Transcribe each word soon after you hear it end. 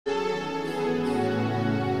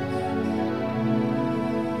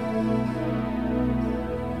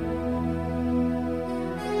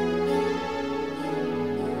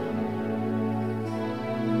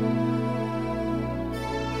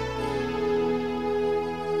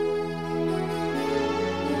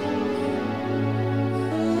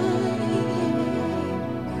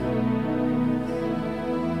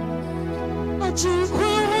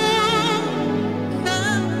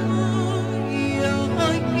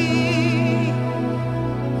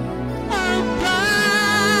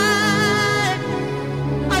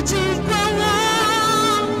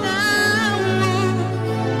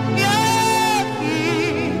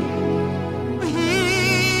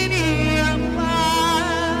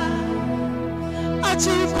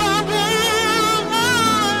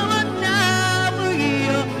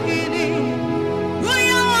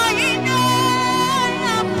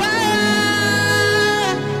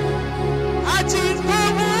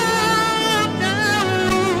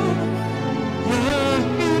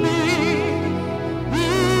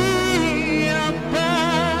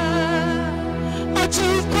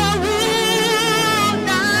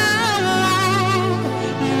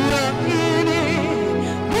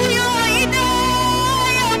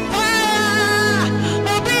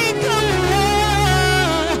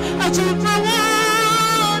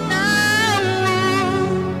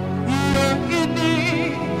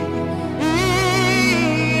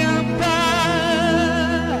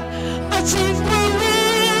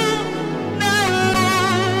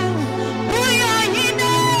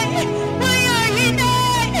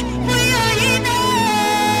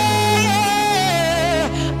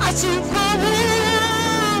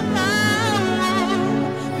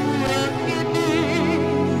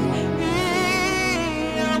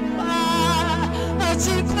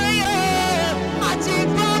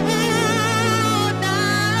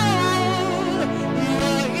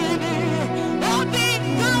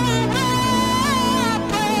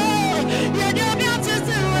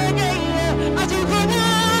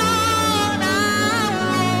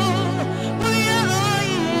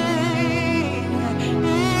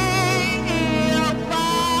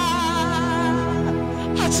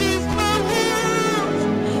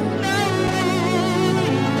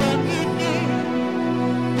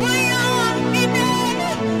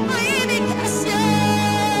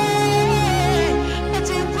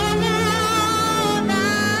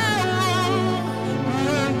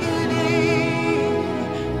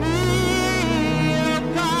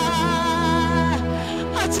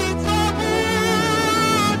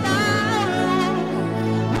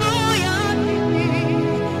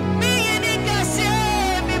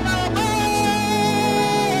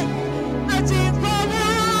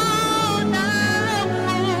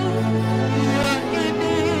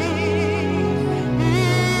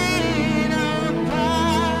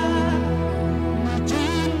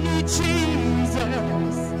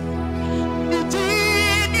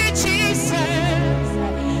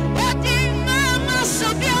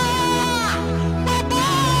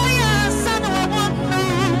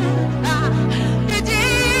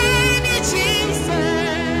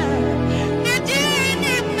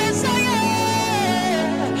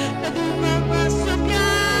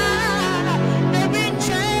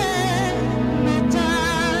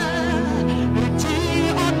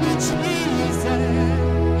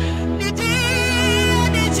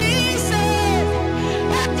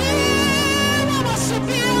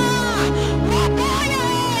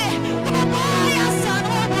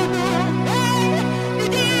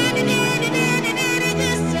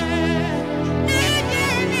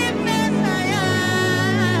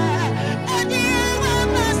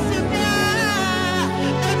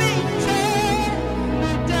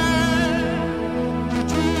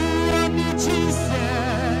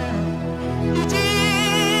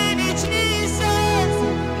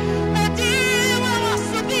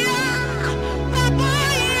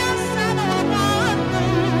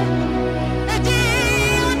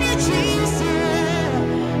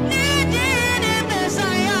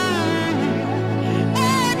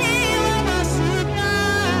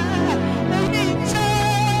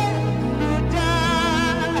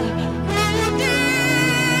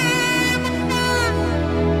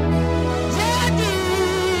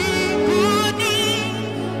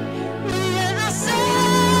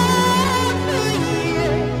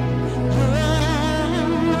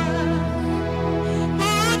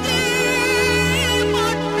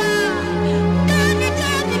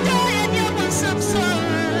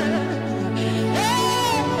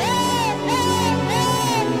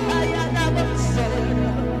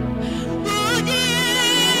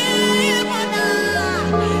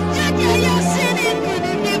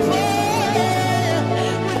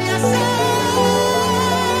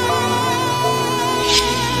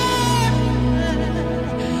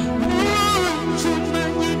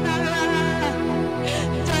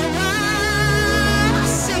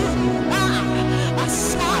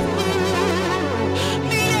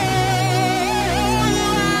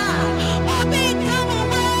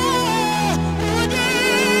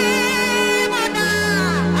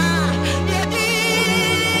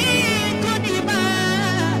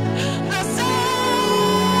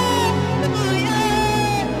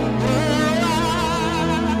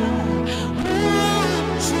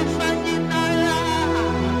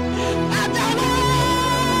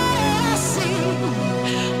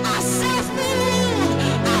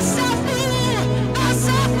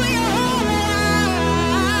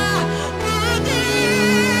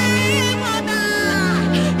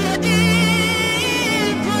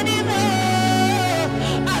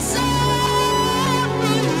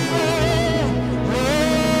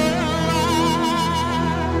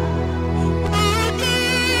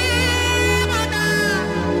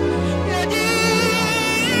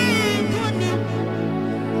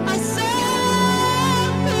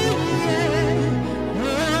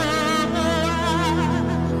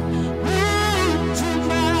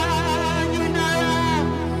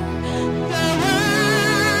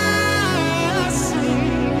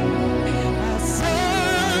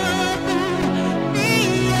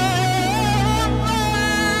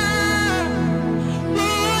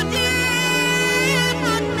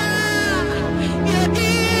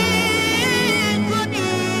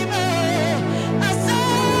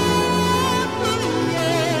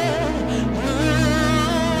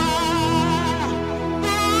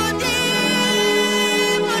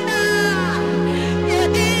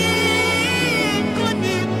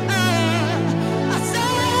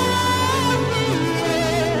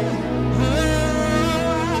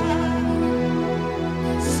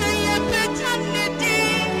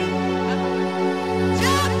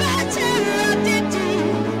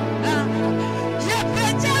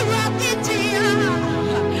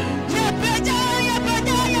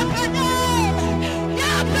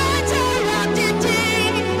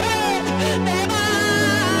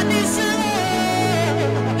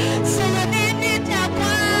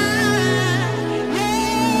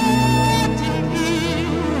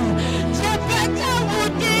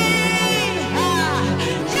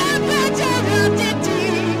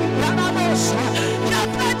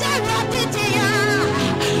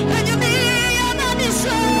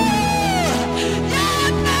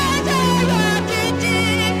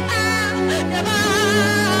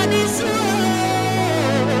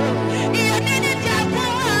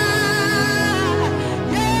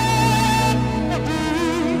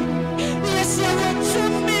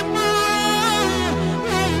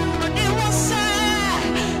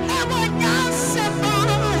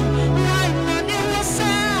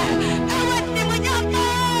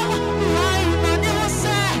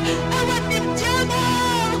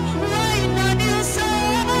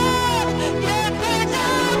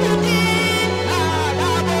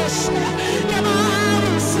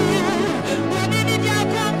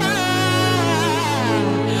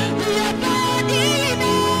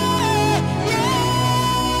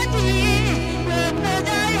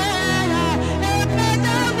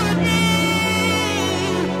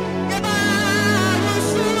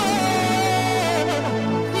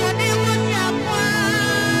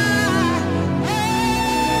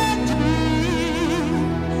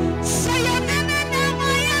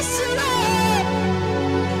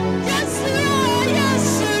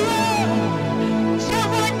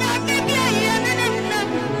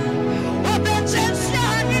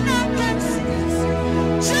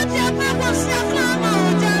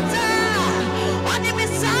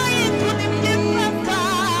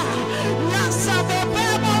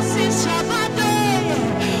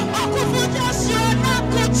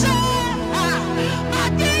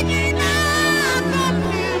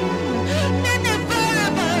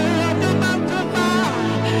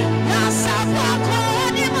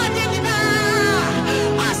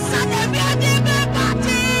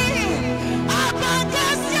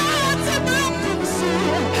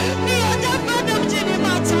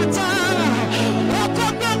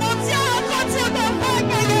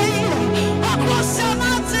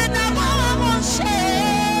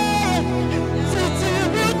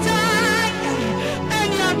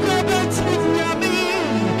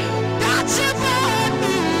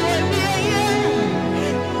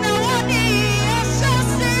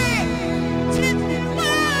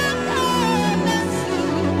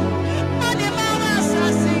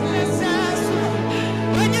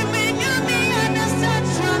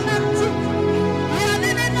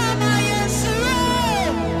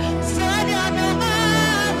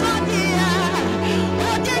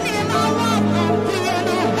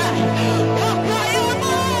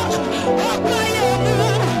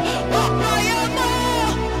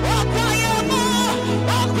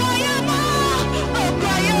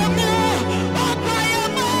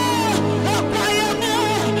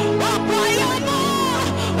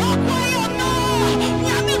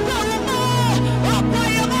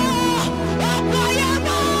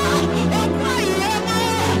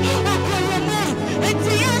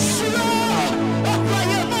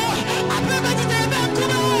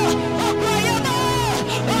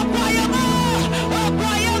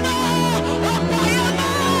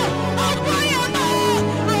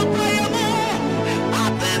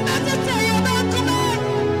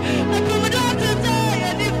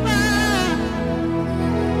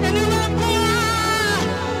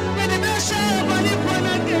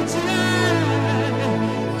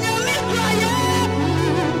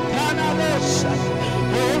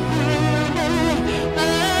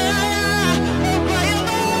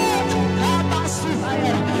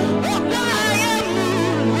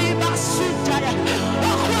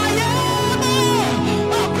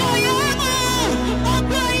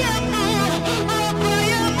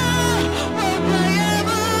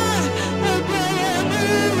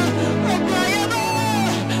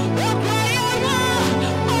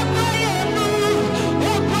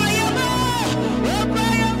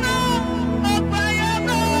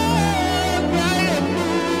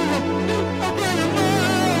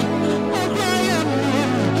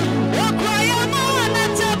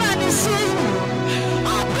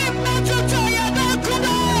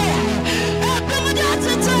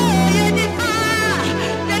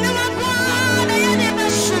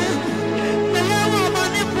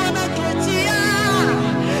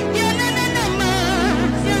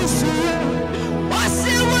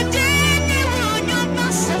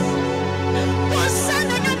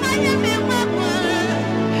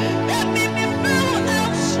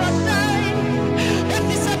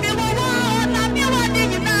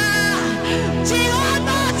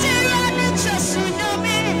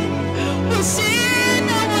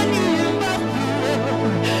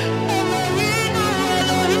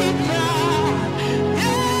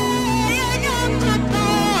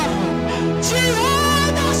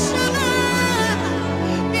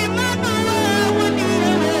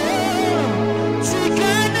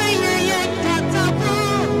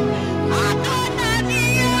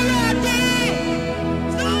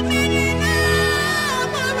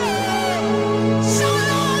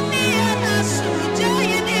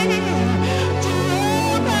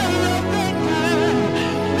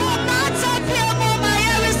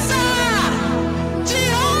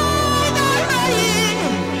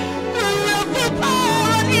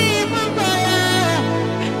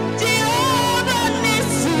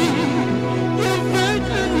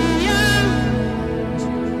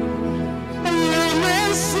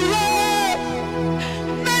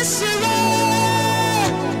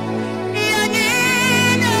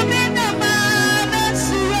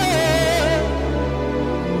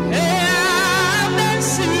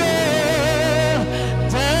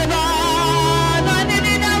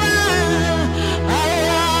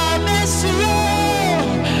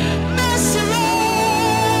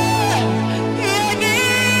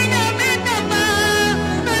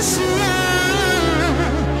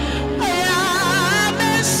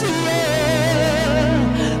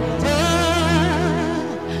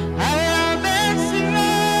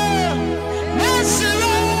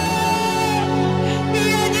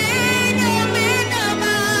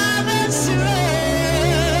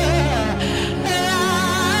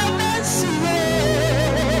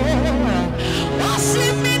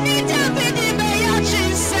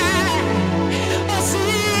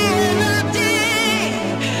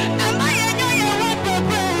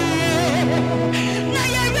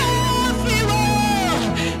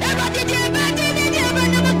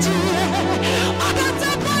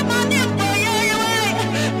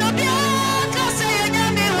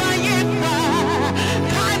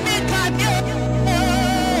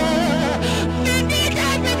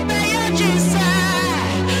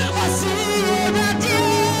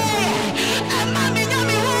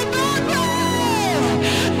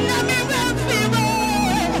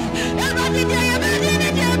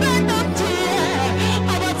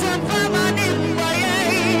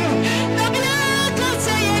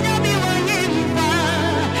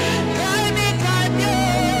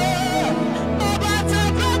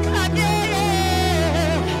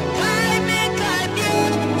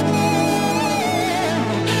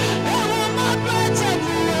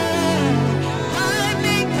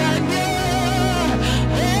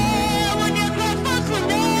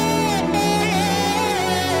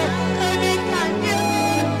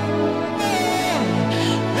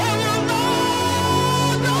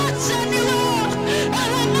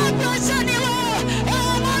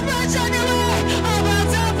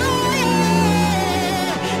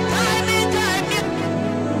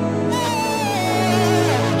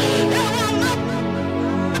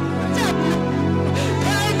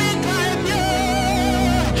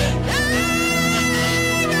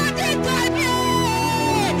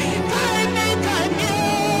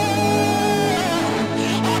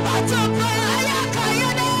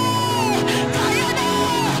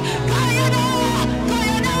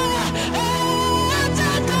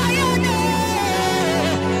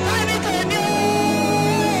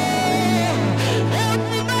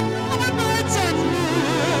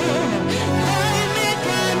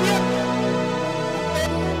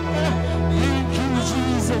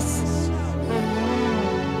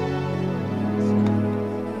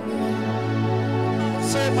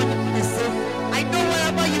I know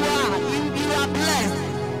wherever you are, you are blessed.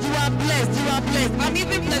 You are blessed. You are blessed. I'm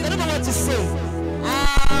even blessed. I don't know what to say.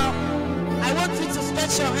 I want you to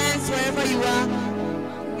stretch your hands wherever you are.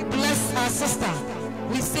 We bless our sister.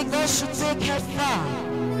 We say God should take her far.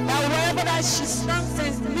 That wherever that she stands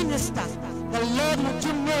and ministers, the Lord will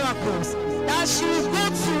do miracles. That she will go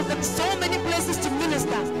to so many places to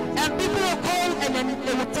minister, and people will call and then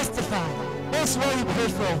they will testify. That's what we pray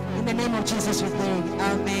for. In the name of Jesus we pray.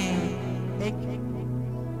 Amen. Thank you.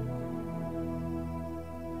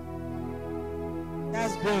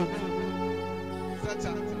 That's good. Such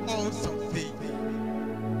an awesome thing.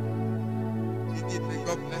 Indeed, may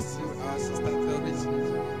God bless you, our sister Doris,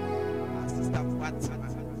 our sister Boatema.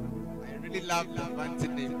 I really love the fancy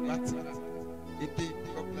name, Boatema. Indeed,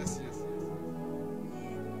 God bless you.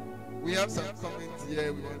 We have some comments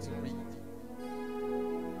here we want to read.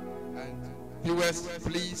 And viewers,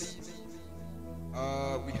 please,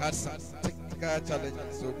 we had some technical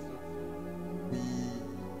challenges, so we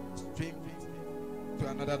streamed to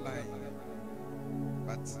another line.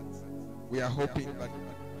 But we are hoping that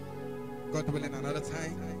God willing, another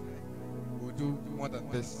time we'll do more than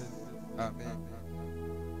this. Amen.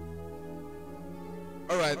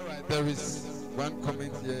 All right, there is one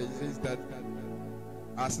comment here. It says that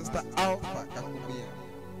our sister Alpha Kakumia,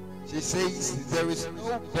 she says there is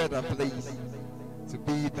no better place to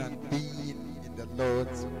be than being in the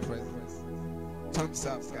Lord's presence. Thumbs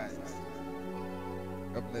up, guys.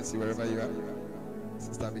 God bless you wherever you are.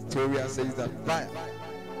 Sister Victoria says that fire.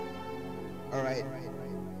 All right.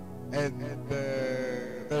 And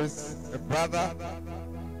there's a brother,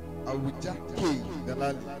 Awuja K.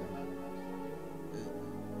 Dalali.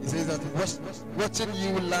 He says that watching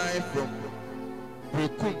you live from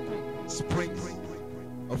Brekum Springs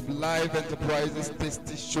of Live Enterprises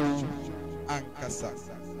Tasty Show, Ankasa.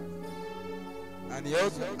 And he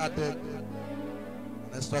also added an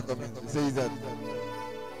extra comment. He says that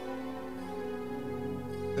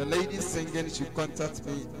the lady singing should contact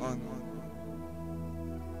me on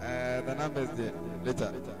the numbers there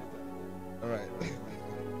later. All right.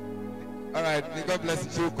 All right. May God bless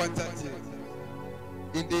you. She will contact you.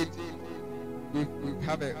 Indeed, we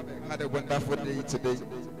had a wonderful day today,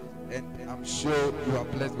 and I'm sure you are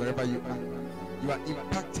blessed wherever you are. You are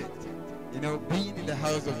impacted. You know, being in the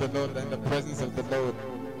house of the Lord and the presence of the Lord,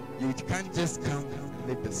 you can't just come and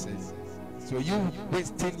live the same. So you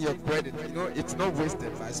wasting your credit, you know, it's not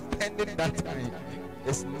wasted. By spending that time,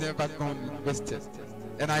 it's never going to be wasted.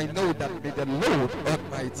 And I know that may the Lord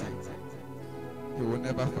Almighty, He will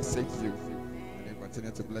never forsake you, and He will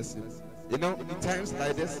continue to bless you. You know, in times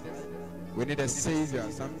like this, we need a savior.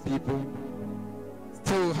 Some people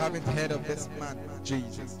still haven't heard of this man,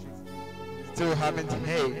 Jesus. Still haven't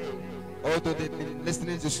heard, although they've been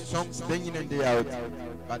listening to songs day in and day out,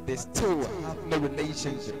 but they still have no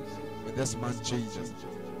relationship with this man, Jesus.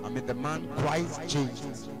 I mean, the man Christ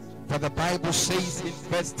Jesus. For the Bible says in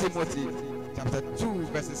 1 Timothy chapter 2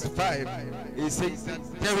 verses 5, it says that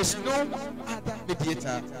there is no other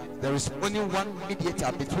mediator. There is only one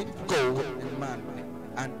mediator between God and man,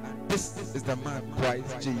 and this is the man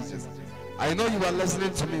Christ Jesus. I know you are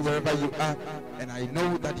listening to me wherever you are, and I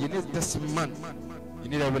know that you need this man. You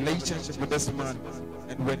need a relationship with this man,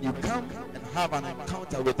 and when you come and have an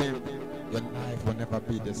encounter with him, your life will never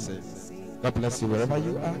be the same. God bless you wherever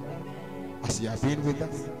you are. As you have been with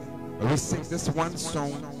us, we will sing this one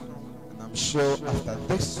song, and I'm sure after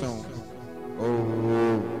this song,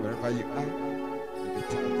 oh, wherever you are, you'll be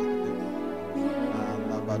telling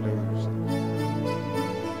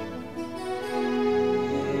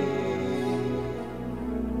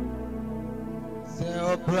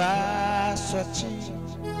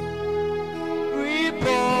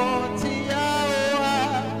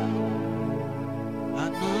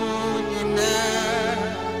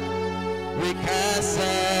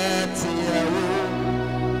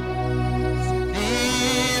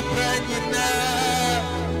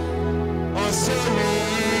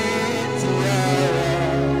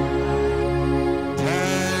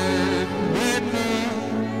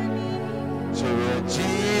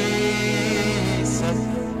Jesus,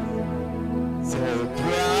 so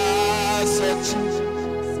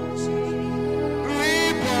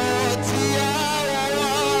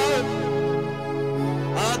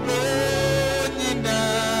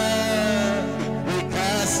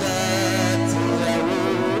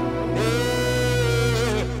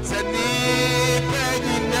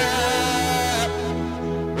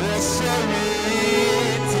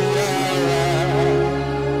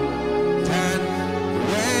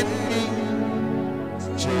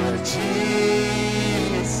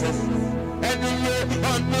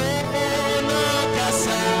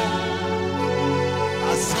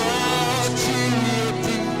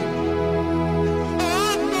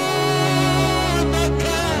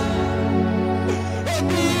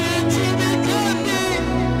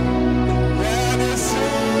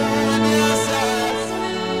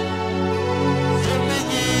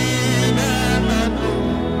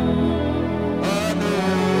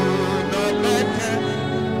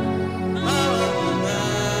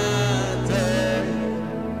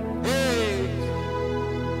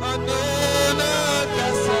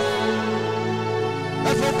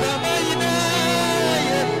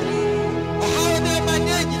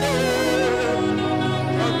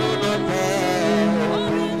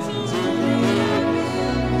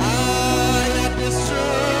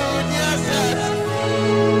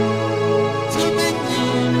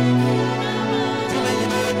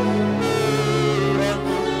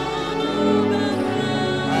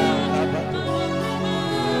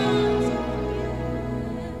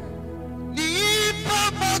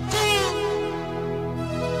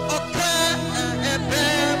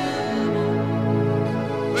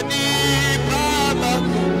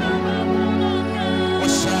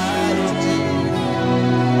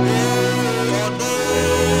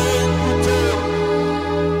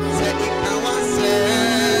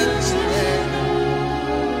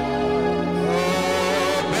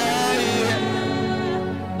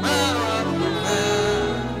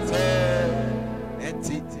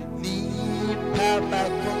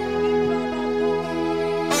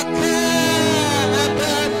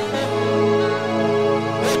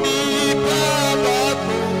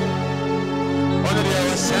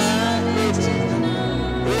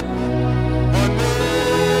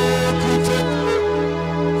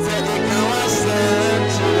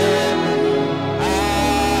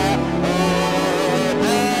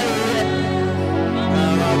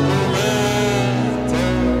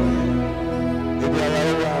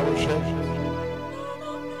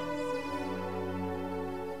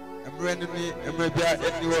enemy, and maybe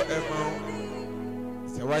anywhere among.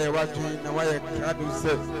 So why are you doing? Why are you trying to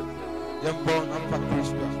say? Young born up for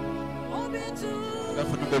Christmas.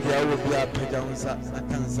 Definitely, I will be up with Jones. I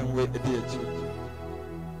can't some way to do it.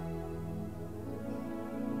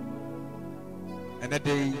 And a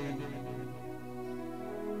day,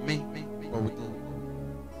 me,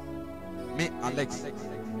 Alex,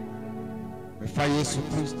 me fire so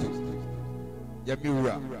Christ,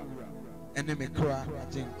 Yamura, and me cry,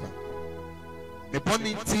 Jinka. Me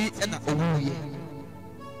bonny tea and a owie,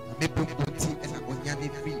 me put tea and a onyani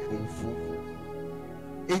free ofu.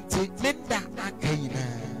 Enti Linda Akaina,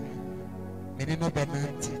 Menino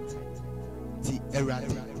Benanti, Ti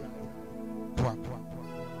Eradi, Papa.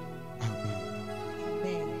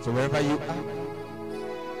 So wherever you are,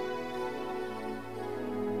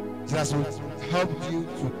 Jesus will help you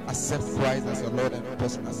to accept Christ as your Lord and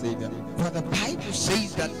personal Savior. For the Bible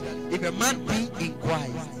says that if a man be in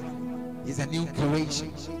Christ, he's a new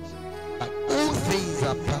creation. But all things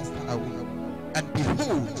are passed away, and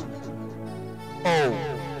behold, all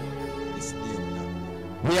is new now.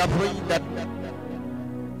 We are praying that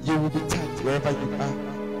you will be touched wherever you are,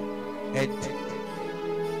 and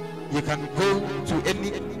you can go to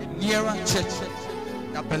any nearer church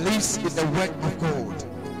that believes in the word of God,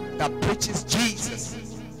 that preaches Jesus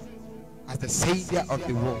as the Savior of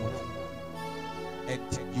the world,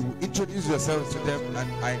 and you will introduce yourself to them,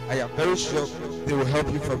 and I am very sure they will help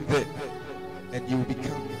you from there, and you will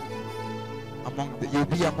become you'll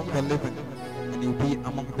be among the living, and you'll be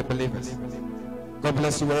among the believers. God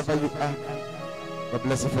bless you wherever you are. God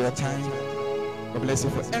bless you for your time. God bless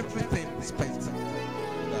you for everything spent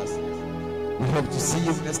with us. We hope to see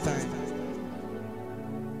you next time.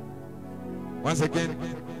 Once again,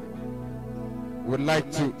 we would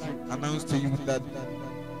like to announce to you that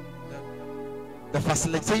the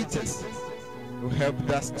facilitators who helped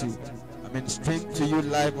us to stream to you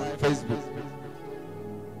live on Facebook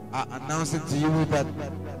are announcing to you that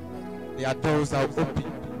their doors are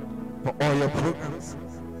open for all your programs,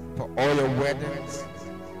 for all your weddings,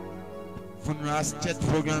 funerals, church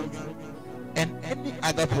programs, and any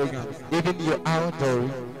other program, even your outdoor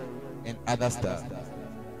and other stuff.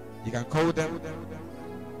 You can call them.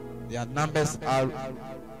 Their numbers are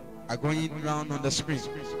going around on the screen,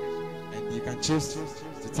 and you can choose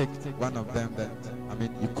to take one of them.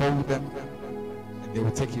 You call them, and they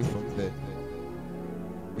will take you from there.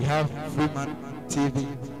 We have Freeman TV,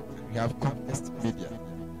 and we have Comcast Media.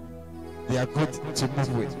 They are good to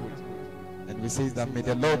move with, and we say that may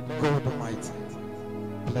the Lord God Almighty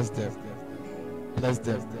bless them,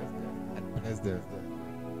 and bless them.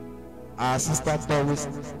 Our sister Doris,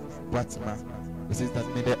 Boatema, we say that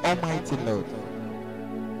may the Almighty Lord,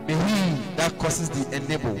 may He that causes the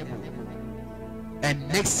enable and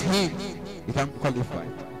makes him become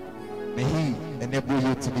qualified, may He enable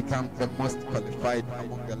you to become the most qualified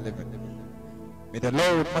among the living. May the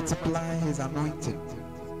Lord multiply His anointing.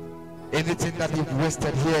 Anything that you've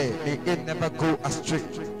wasted here, may it never go astray.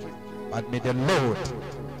 But may the Lord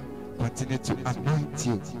continue to anoint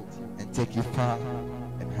you and take you far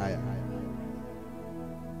and higher.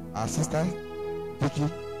 Our sister Vicky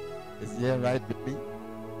is here right with me.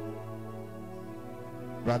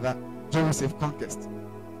 Brother Joseph Conquest.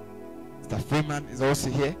 Mr. Freeman is also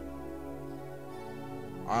here.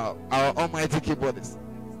 Our almighty keyboardist,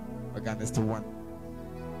 organist to one,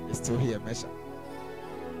 is still here, Mesha.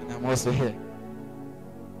 And I'm also here.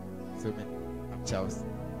 So I'm Charles.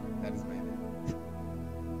 That is my name.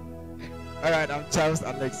 Alright, I'm Charles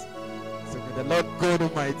Alex. So may the Lord God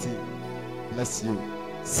Almighty bless you.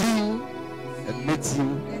 See you and meet you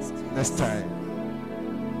next time.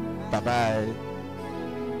 Bye-bye.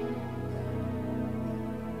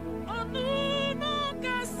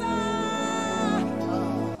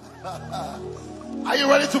 Are you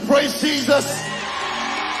ready to praise Jesus?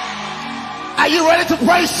 Are you ready to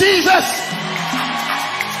praise Jesus?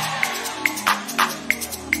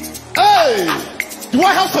 Hey, do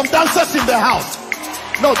I have some dancers in the house?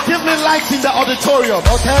 No, give me lights in the auditorium,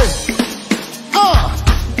 okay?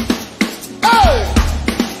 Hey,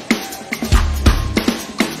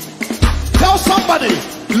 tell somebody,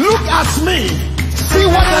 look at me, see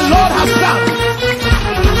what the Lord has done.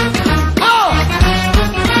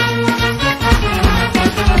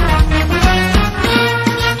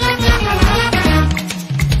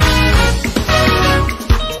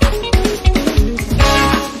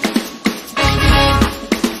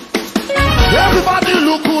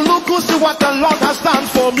 See what the Lord has done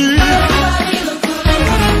for me.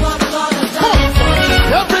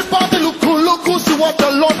 Everybody look, see what the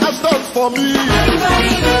Lord has done for me.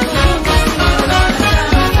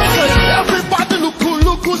 Everybody look,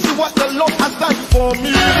 see what the Lord done for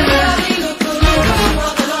me.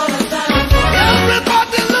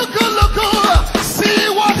 Everybody look, see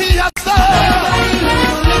what he has done.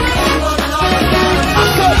 I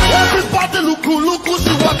said, everybody look,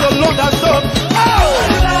 see what the Lord has done.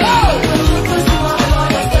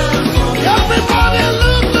 Everybody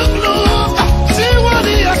look, see what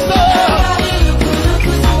he has done.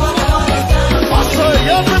 I said,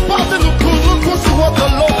 everybody look, see what the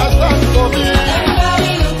Lord has done for me.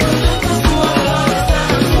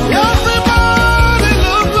 Everybody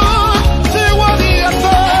look, see what he has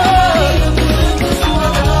done.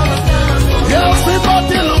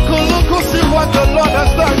 Everybody look, see what the Lord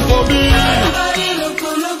has done for me.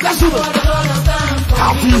 Let's do it.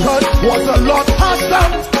 Have you heard what the Lord has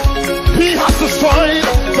done? He has destroyed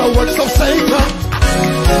the works of Satan.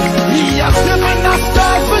 He has given us the